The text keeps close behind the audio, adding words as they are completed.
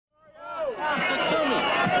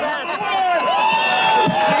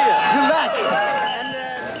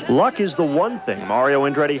Luck is the one thing Mario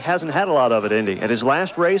Andretti hasn't had a lot of at Indy, and his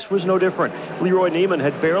last race was no different. Leroy Neiman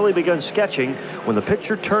had barely begun sketching when the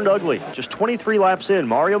picture turned ugly. Just 23 laps in,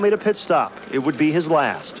 Mario made a pit stop. It would be his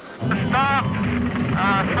last. Stop.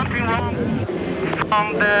 Something wrong.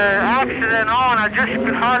 From the accident on, I just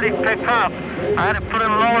could hardly pick up. I had to put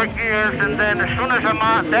in lower gears, and then as soon as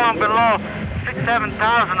I'm down below 6,000,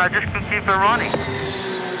 7,000, I just couldn't keep it running.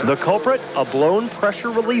 The culprit, a blown pressure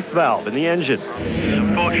relief valve in the engine.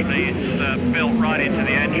 Unfortunately, it's built right into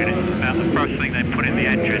the engine. It's about the first thing they put in the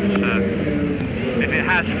engine. So if it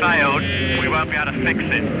has failed, we won't be able to fix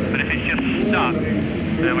it. But if it's just stuck,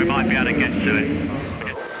 then we might be able to get to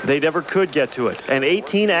it. They never could get to it, and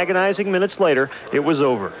 18 agonizing minutes later, it was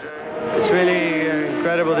over. It's really an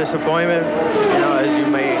incredible disappointment, you know, as you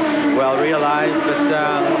may well realize, but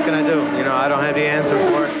what can I do? You know, I don't have the answer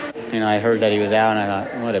for it. You know, I heard that he was out, and I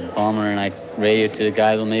thought, what a bummer, and I radioed to the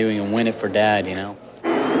guys, well, maybe we can win it for Dad, you know.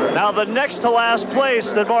 Now, the next to last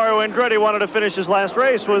place that Mario Andretti wanted to finish his last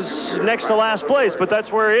race was next to last place, but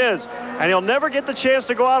that's where he is. And he'll never get the chance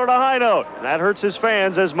to go out on a high note. That hurts his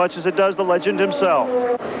fans as much as it does the legend himself.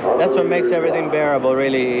 That's what makes everything bearable,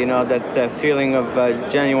 really, you know, that feeling of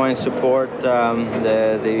genuine support,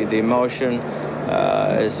 the emotion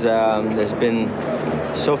has been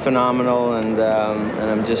so phenomenal, and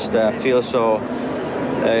I'm just feel so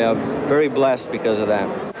very blessed because of that.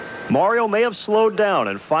 Mario may have slowed down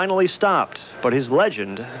and finally stopped, but his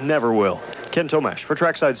legend never will. Ken Tomash for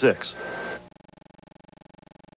Trackside 6.